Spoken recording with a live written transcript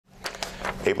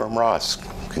Abram Ross,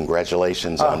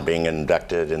 congratulations on being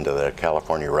inducted into the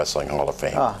California Wrestling Hall of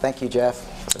Fame. Oh, thank you,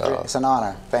 Jeff. It's an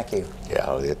honor. Thank you.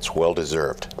 Yeah, it's well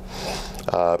deserved.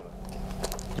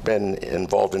 You've been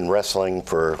involved in wrestling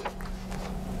for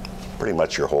pretty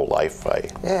much your whole life.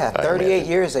 38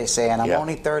 years they say, and I'm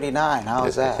only 39. How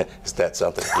is that? Is that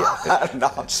something? Yeah.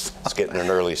 No, it's getting an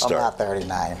early start. I'm not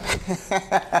 39.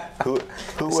 Who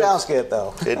Sounds good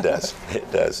though. It does. It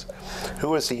does. Who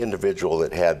was the individual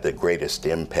that had the greatest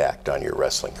impact on your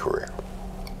wrestling career?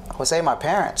 I would say my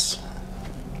parents.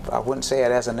 I wouldn't say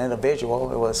it as an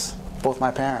individual. It was both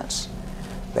my parents.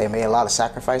 They made a lot of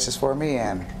sacrifices for me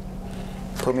and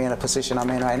put me in a position I'm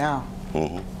in right now.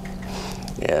 Mm-hmm.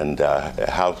 And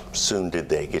how soon did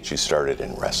they get you started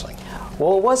in wrestling?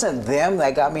 Well, it wasn't them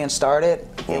that got me started.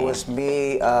 It was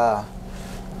me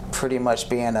pretty much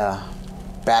being a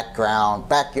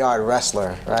backyard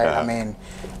wrestler, right? I mean,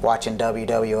 watching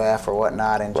WWF or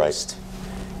whatnot and just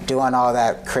doing all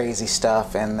that crazy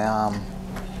stuff. And I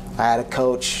had a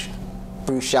coach,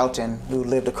 Bruce Shelton, who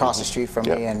lived across the street from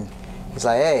me, and he's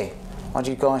like, hey, why don't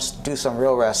you go and do some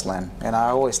real wrestling? And I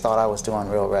always thought I was doing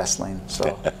real wrestling,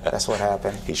 so that's what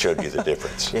happened. He showed you the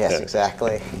difference. Yes,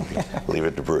 exactly. Leave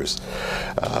it to Bruce.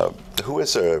 Who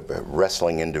is a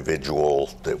wrestling individual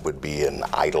that would be an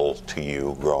idol to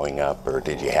you growing up, or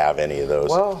did you have any of those?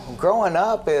 Well, growing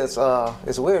up is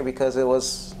weird because it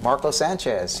was Marco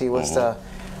Sanchez. He was the,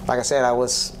 like I said, I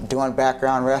was doing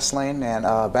background wrestling and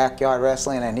backyard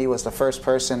wrestling, and he was the first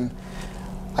person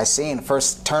I seen. The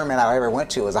first tournament I ever went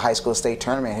to was a high school state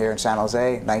tournament here in San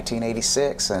Jose,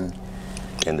 1986, and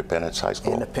Independence High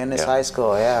School. Independence High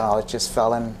School, yeah. I just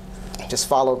followed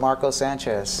Marco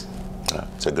Sanchez.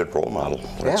 It's a good role model,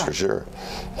 that's for sure.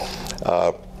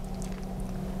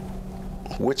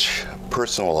 Which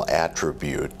personal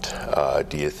attribute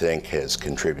do you think has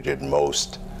contributed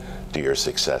most to your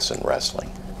success in wrestling?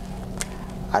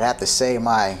 I'd have to say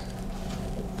I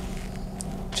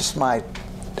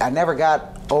never got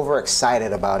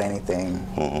overexcited about anything.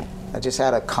 I just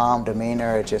had a calm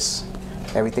demeanor.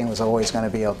 Everything was always going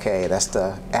to be okay. That's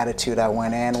the attitude I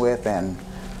went in with, and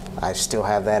I still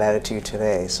have that attitude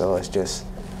today. So it's just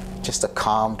a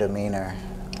calm demeanor.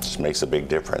 Just makes a big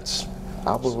difference.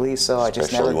 I believe so.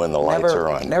 Especially when the lights are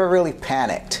on. Never really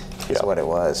panicked. That's what it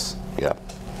was. Yeah,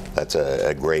 that's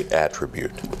a great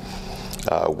attribute.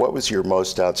 What was your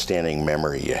most outstanding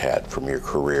memory you had from your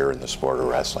career in the sport of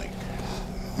wrestling?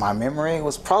 My memory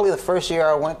was probably the first year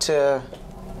I went to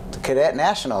the Cadet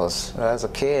Nationals as a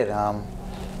kid.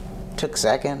 Took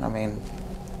second,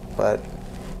 but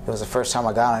it was the first time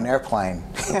I got on an airplane.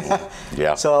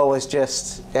 So it was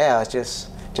just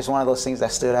one of those things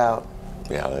that stood out.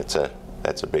 Yeah,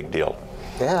 that's a big deal.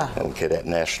 Yeah. And Cadet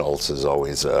Nationals is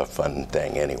always a fun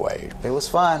thing anyway. It was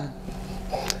fun.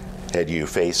 Had you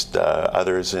faced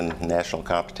others in national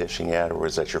competition yet, or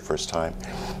was that your first time?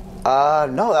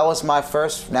 No, that was my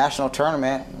first national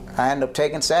tournament. I ended up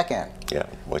taking second. Yeah,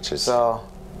 which is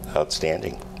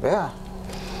outstanding. Yeah.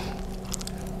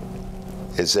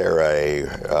 Is there a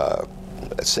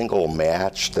single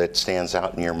match that stands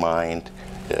out in your mind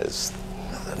as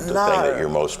the thing that you're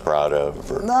most proud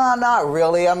of? Or? No, not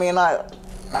really. I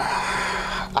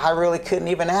really couldn't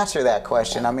even answer that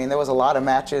question. There was a lot of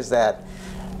matches that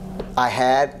I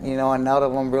had, and none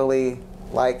of them really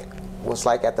was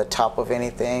at the top of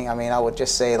anything. I would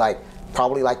just say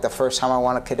probably the first time I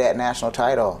won a cadet national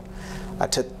title. I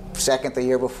took second the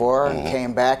year before and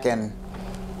came back and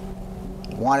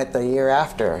won it the year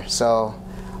after. So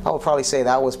I would probably say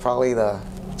that was probably the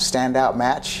standout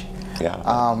match. Yeah,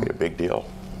 that would be a big deal.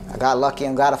 I got lucky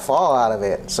and got a fall out of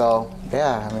it. So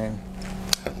yeah,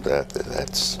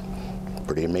 that's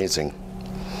pretty amazing.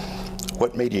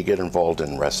 What made you get involved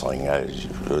in wrestling?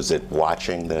 Was it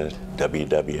watching the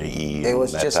WWE? It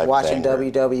was just watching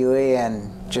WWE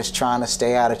and just trying to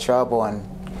stay out of trouble and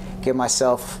get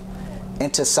myself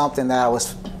into something that I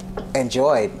was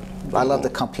enjoyed. I love to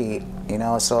compete,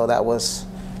 so that was,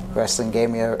 wrestling gave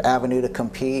me an avenue to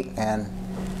compete, and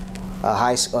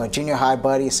a junior high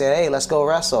buddy said, hey, let's go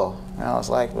wrestle. And I was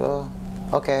like, well,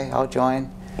 okay, I'll join.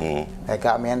 That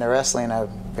got me into wrestling.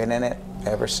 I've been in it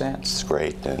ever since. It's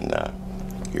great, and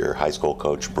your high school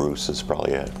coach, Bruce, is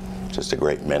probably just a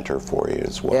great mentor for you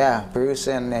as well. Yeah, Bruce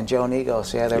and Joe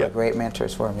Negos, they were great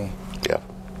mentors for me. Yeah.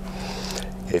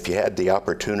 If you had the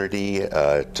opportunity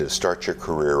to start your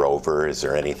career over, is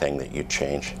there anything that you'd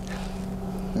change?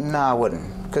 No, I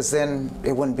wouldn't, because then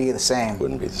it wouldn't be the same.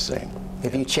 Wouldn't be the same.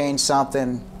 If you change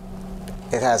something,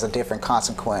 it has a different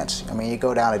consequence. You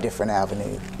go down a different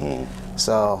avenue.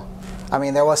 So,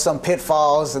 there was some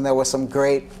pitfalls and there was some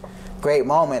great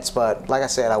moments, but like I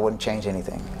said, I wouldn't change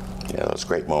anything. Yeah, those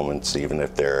great moments, even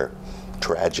if they're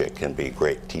tragic, can be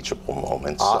great teachable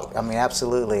moments. So I mean,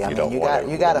 absolutely. I mean, don't you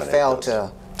wanna got to eliminate fail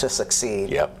those. to succeed.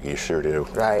 Yep, you sure do.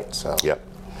 Right. So. Yep.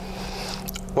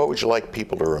 What would you like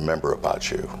people to remember about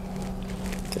you,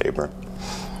 Abram?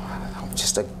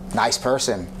 Just a nice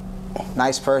person.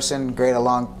 Nice person. Great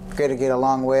to get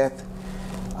along with.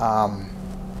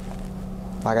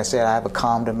 Like I said, I have a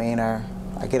calm demeanor.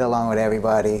 I get along with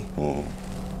everybody.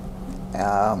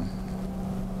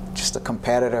 Just a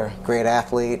competitor, great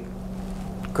athlete,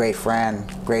 great friend,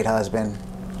 great husband,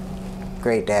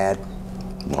 great dad.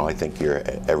 Well, I think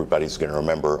everybody's going to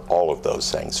remember all of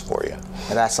those things for you.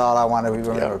 And that's all I want to be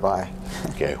remembered by.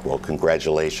 Okay, well,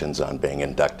 congratulations on being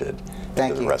inducted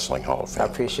Thank to the you. Wrestling Hall of I Fame.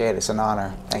 appreciate it. It's an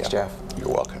honor. Thanks, Yeah. Jeff. You're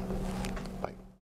welcome.